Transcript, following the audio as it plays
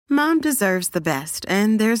Mom deserves the best,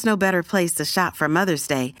 and there's no better place to shop for Mother's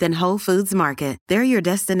Day than Whole Foods Market. They're your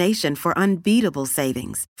destination for unbeatable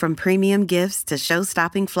savings, from premium gifts to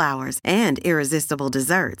show-stopping flowers and irresistible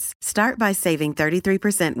desserts. Start by saving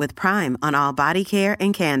 33% with Prime on all body care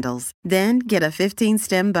and candles. Then get a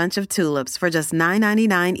 15-stem bunch of tulips for just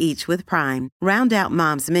 $9.99 each with Prime. Round out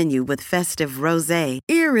Mom's menu with festive rosé,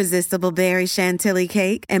 irresistible berry chantilly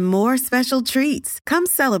cake, and more special treats. Come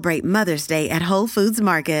celebrate Mother's Day at Whole Foods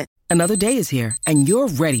Market. Another day is here, and you're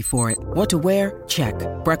ready for it. What to wear? Check.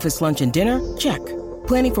 Breakfast, lunch, and dinner? Check.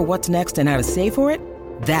 Planning for what's next and how to save for it?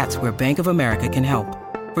 That's where Bank of America can help.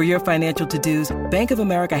 For your financial to-dos, Bank of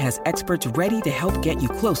America has experts ready to help get you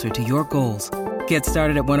closer to your goals. Get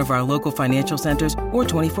started at one of our local financial centers or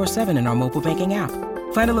 24/7 in our mobile banking app.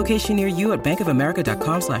 Find a location near you at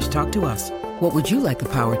bankofamerica.com/talktous. What would you like the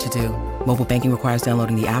power to do? Mobile banking requires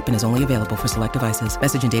downloading the app and is only available for select devices.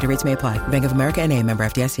 Message and data rates may apply. Bank of America N.A., member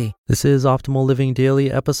FDIC. This is Optimal Living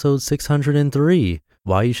Daily, episode 603,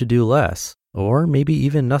 Why You Should Do Less, or Maybe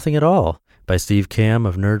Even Nothing at All, by Steve Kamb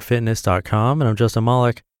of nerdfitness.com, and I'm Justin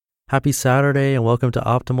Malik. Happy Saturday and welcome to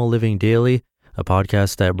Optimal Living Daily, a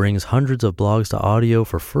podcast that brings hundreds of blogs to audio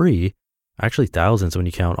for free, actually thousands when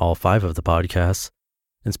you count all 5 of the podcasts.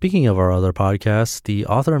 And speaking of our other podcasts, the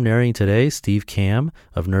author I'm narrating today, Steve Kamb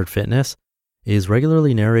of Nerd Fitness, is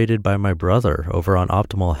regularly narrated by my brother over on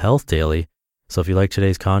Optimal Health Daily. So if you like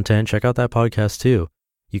today's content, check out that podcast too.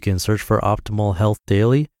 You can search for Optimal Health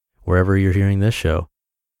Daily wherever you're hearing this show.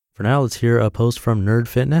 For now, let's hear a post from Nerd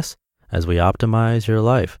Fitness as we optimize your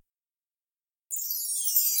life.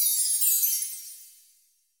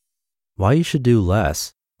 Why You Should Do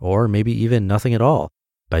Less, or Maybe Even Nothing at All,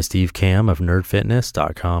 by Steve Kamb of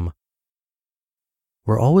nerdfitness.com.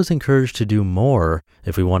 We're always encouraged to do more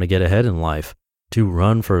if we want to get ahead in life, to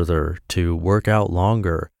run further, to work out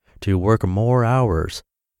longer, to work more hours.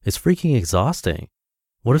 It's freaking exhausting.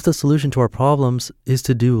 What if the solution to our problems is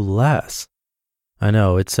to do less? I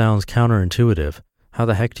know, it sounds counterintuitive. How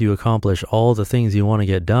the heck do you accomplish all the things you want to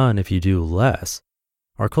get done if you do less?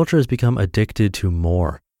 Our culture has become addicted to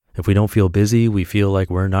more. If we don't feel busy, we feel like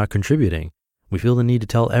we're not contributing. We feel the need to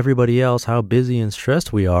tell everybody else how busy and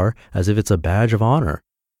stressed we are as if it's a badge of honor.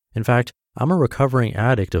 In fact, I'm a recovering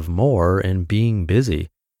addict of more and being busy.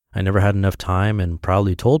 I never had enough time and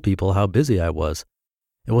proudly told people how busy I was.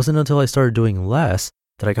 It wasn't until I started doing less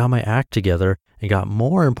that I got my act together and got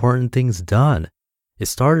more important things done. It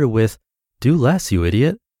started with, do less, you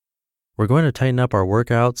idiot. We're going to tighten up our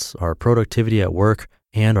workouts, our productivity at work,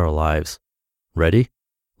 and our lives. Ready?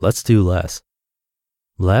 Let's do less.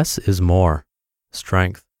 Less is more.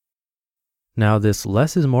 Strength. Now, this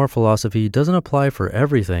less is more philosophy doesn't apply for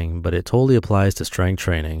everything, but it totally applies to strength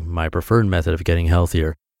training, my preferred method of getting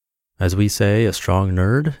healthier. As we say, a strong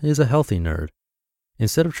nerd is a healthy nerd.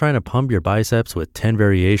 Instead of trying to pump your biceps with 10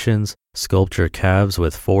 variations, sculpt your calves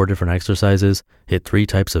with 4 different exercises, hit 3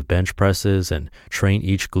 types of bench presses, and train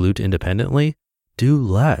each glute independently, do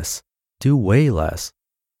less. Do way less.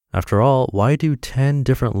 After all, why do 10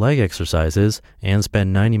 different leg exercises and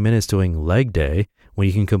spend 90 minutes doing leg day when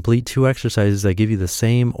you can complete 2 exercises that give you the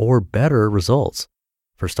same or better results?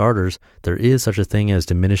 For starters, there is such a thing as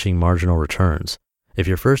diminishing marginal returns. If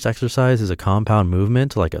your first exercise is a compound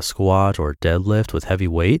movement like a squat or deadlift with heavy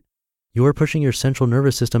weight, you are pushing your central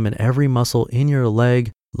nervous system and every muscle in your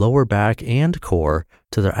leg, lower back, and core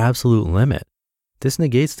to their absolute limit. This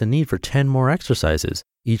negates the need for 10 more exercises,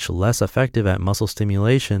 each less effective at muscle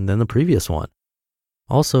stimulation than the previous one.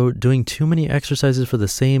 Also, doing too many exercises for the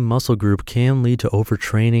same muscle group can lead to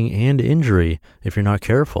overtraining and injury if you're not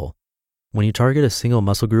careful. When you target a single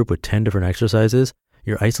muscle group with 10 different exercises,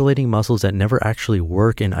 you're isolating muscles that never actually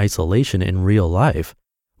work in isolation in real life.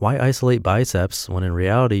 Why isolate biceps when in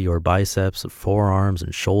reality your biceps, forearms,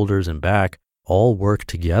 and shoulders and back all work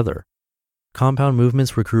together? Compound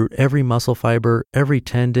movements recruit every muscle fiber, every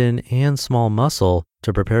tendon, and small muscle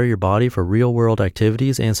to prepare your body for real-world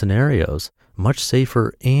activities and scenarios, much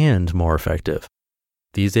safer and more effective.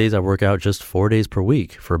 These days I work out just 4 days per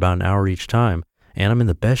week for about an hour each time, and I'm in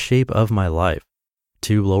the best shape of my life.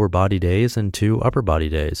 2 lower body days and 2 upper body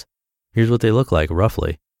days. Here's what they look like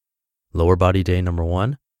roughly. Lower body day number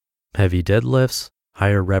 1, heavy deadlifts,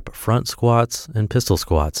 higher rep front squats, and pistol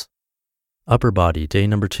squats. Upper body day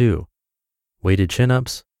number 2, weighted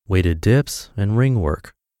chin-ups, weighted dips, and ring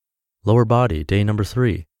work. Lower body day number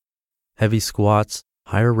 3, heavy squats,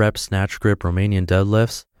 higher rep snatch grip Romanian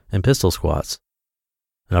deadlifts, and pistol squats.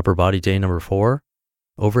 And upper body day number 4,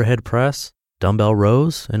 overhead press, dumbbell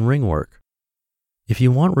rows, and ring work. If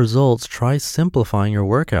you want results, try simplifying your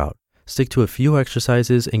workout. Stick to a few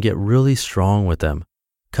exercises and get really strong with them.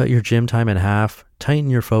 Cut your gym time in half, tighten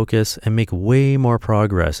your focus, and make way more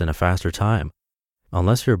progress in a faster time.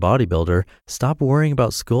 Unless you're a bodybuilder, stop worrying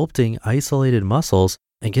about sculpting isolated muscles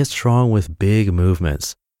and get strong with big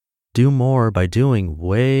movements. Do more by doing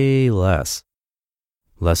way less.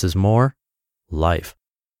 Less is more. Life.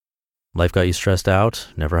 Life got you stressed out,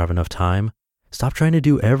 never have enough time? Stop trying to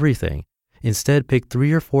do everything. Instead, pick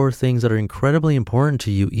 3 or 4 things that are incredibly important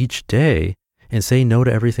to you each day and say no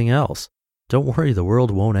to everything else. Don't worry, the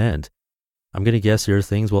world won't end. I'm going to guess your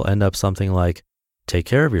things will end up something like take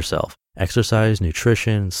care of yourself, exercise,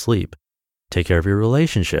 nutrition, sleep. Take care of your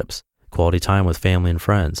relationships, quality time with family and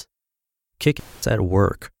friends. Kick ass at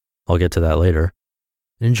work. I'll get to that later.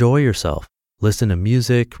 Enjoy yourself. Listen to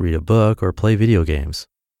music, read a book, or play video games.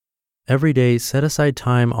 Every day, set aside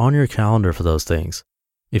time on your calendar for those things.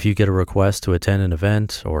 If you get a request to attend an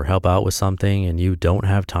event or help out with something and you don't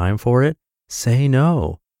have time for it, say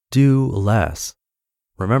no. Do less.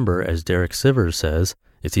 Remember, as Derek Sivers says,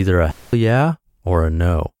 it's either a hell yeah or a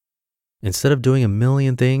no. Instead of doing a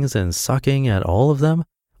million things and sucking at all of them,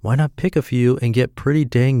 why not pick a few and get pretty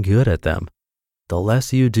dang good at them? The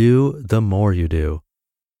less you do, the more you do.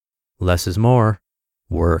 Less is more.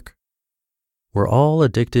 Work. We're all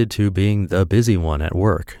addicted to being the busy one at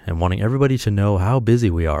work and wanting everybody to know how busy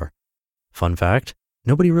we are. Fun fact,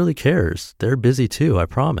 nobody really cares. They're busy too, I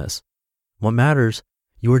promise. What matters,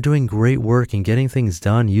 you are doing great work and getting things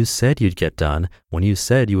done you said you'd get done when you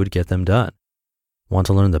said you would get them done. Want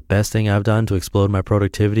to learn the best thing I've done to explode my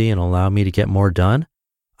productivity and allow me to get more done?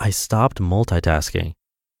 I stopped multitasking.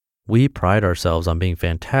 We pride ourselves on being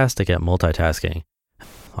fantastic at multitasking.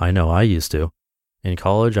 I know I used to. In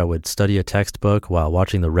college, I would study a textbook while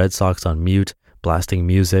watching the Red Sox on mute, blasting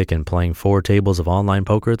music, and playing 4 tables of online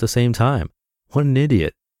poker at the same time. What an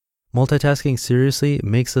idiot. Multitasking seriously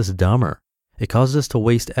makes us dumber. It causes us to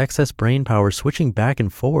waste excess brain power switching back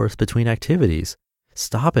and forth between activities.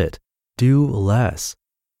 Stop it. Do less.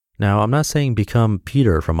 Now, I'm not saying become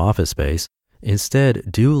Peter from Office Space.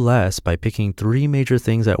 Instead, do less by picking 3 major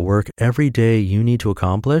things at work every day you need to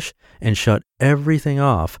accomplish and shut everything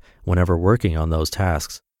off whenever working on those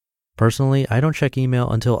tasks. Personally, I don't check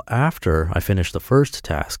email until after I finish the first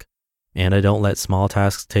task, and I don't let small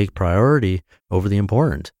tasks take priority over the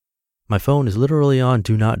important. My phone is literally on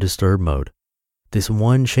do not disturb mode. This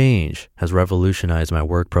one change has revolutionized my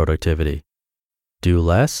work productivity. Do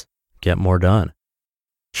less, get more done.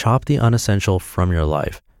 Chop the unessential from your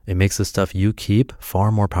life. It makes the stuff you keep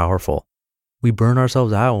far more powerful. We burn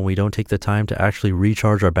ourselves out when we don't take the time to actually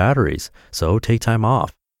recharge our batteries, so take time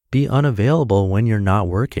off. Be unavailable when you're not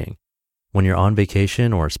working. When you're on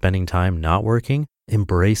vacation or spending time not working,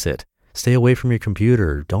 embrace it. Stay away from your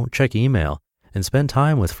computer, don't check email, and spend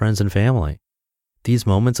time with friends and family. These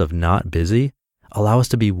moments of not busy allow us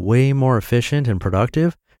to be way more efficient and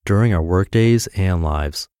productive during our workdays and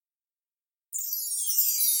lives.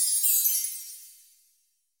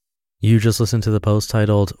 You just listened to the post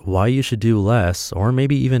titled, Why You Should Do Less, or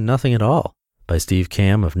Maybe Even Nothing at All, by Steve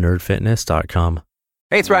Kamb of nerdfitness.com.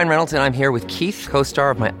 Hey, it's Ryan Reynolds, and I'm here with Keith, co-star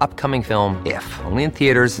of my upcoming film, If, only in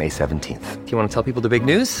theaters May 17th. Do you want to tell people the big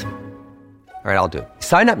news? All right, I'll do it.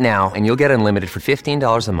 Sign up now and you'll get unlimited for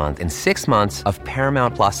 $15 a month and 6 months of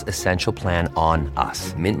Paramount Plus Essential Plan on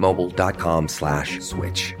us.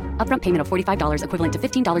 MintMobile.com/switch. Upfront payment of $45 equivalent to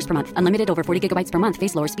 $15 per month. Unlimited over 40 gigabytes per month.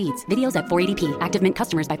 Face lower speeds. Videos at 480p. Active Mint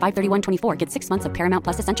customers by 531.24 get 6 months of Paramount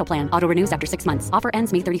Plus Essential Plan. Auto renews after 6 months. Offer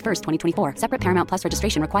ends May 31st, 2024. Separate Paramount Plus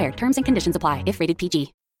registration required. Terms and conditions apply if rated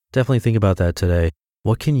PG. Definitely think about that today.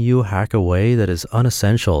 What can you hack away that is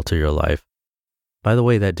unessential to your life? By the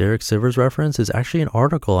way, that Derek Sivers reference is actually an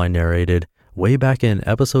article I narrated way back in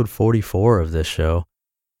episode 44 of this show.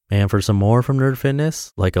 And for some more from Nerd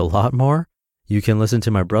Fitness, like a lot more, you can listen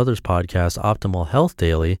to my brother's podcast, Optimal Health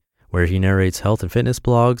Daily, where he narrates health and fitness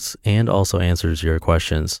blogs and also answers your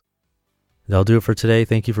questions. That'll do it for today.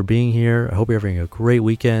 Thank you for being here. I hope you're having a great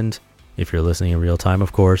weekend, if you're listening in real time,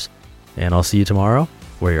 of course. And I'll see you tomorrow,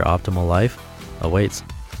 where your optimal life awaits.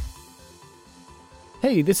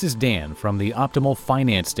 Hey, this is Dan from the Optimal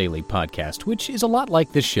Finance Daily podcast, which is a lot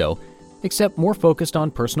like this show, except more focused on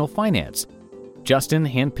personal finance. Justin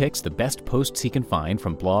handpicks the best posts he can find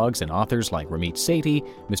from blogs and authors like Ramit Sethi,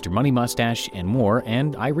 Mr. Money Mustache, and more,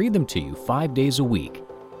 and I read them to you 5 days a week.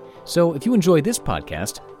 So if you enjoy this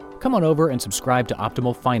podcast, come on over and subscribe to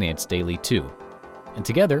Optimal Finance Daily too. And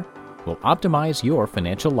together, we'll optimize your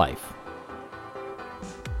financial life.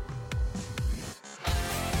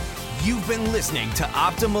 You've been listening to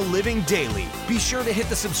Optimal Living Daily. Be sure to hit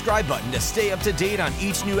the subscribe button to stay up to date on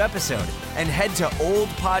each new episode and head to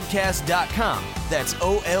oldpodcast.com. That's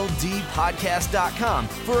OLDpodcast.com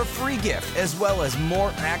for a free gift as well as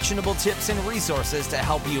more actionable tips and resources to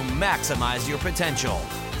help you maximize your potential.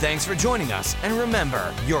 Thanks for joining us, and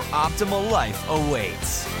remember, your optimal life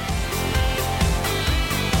awaits.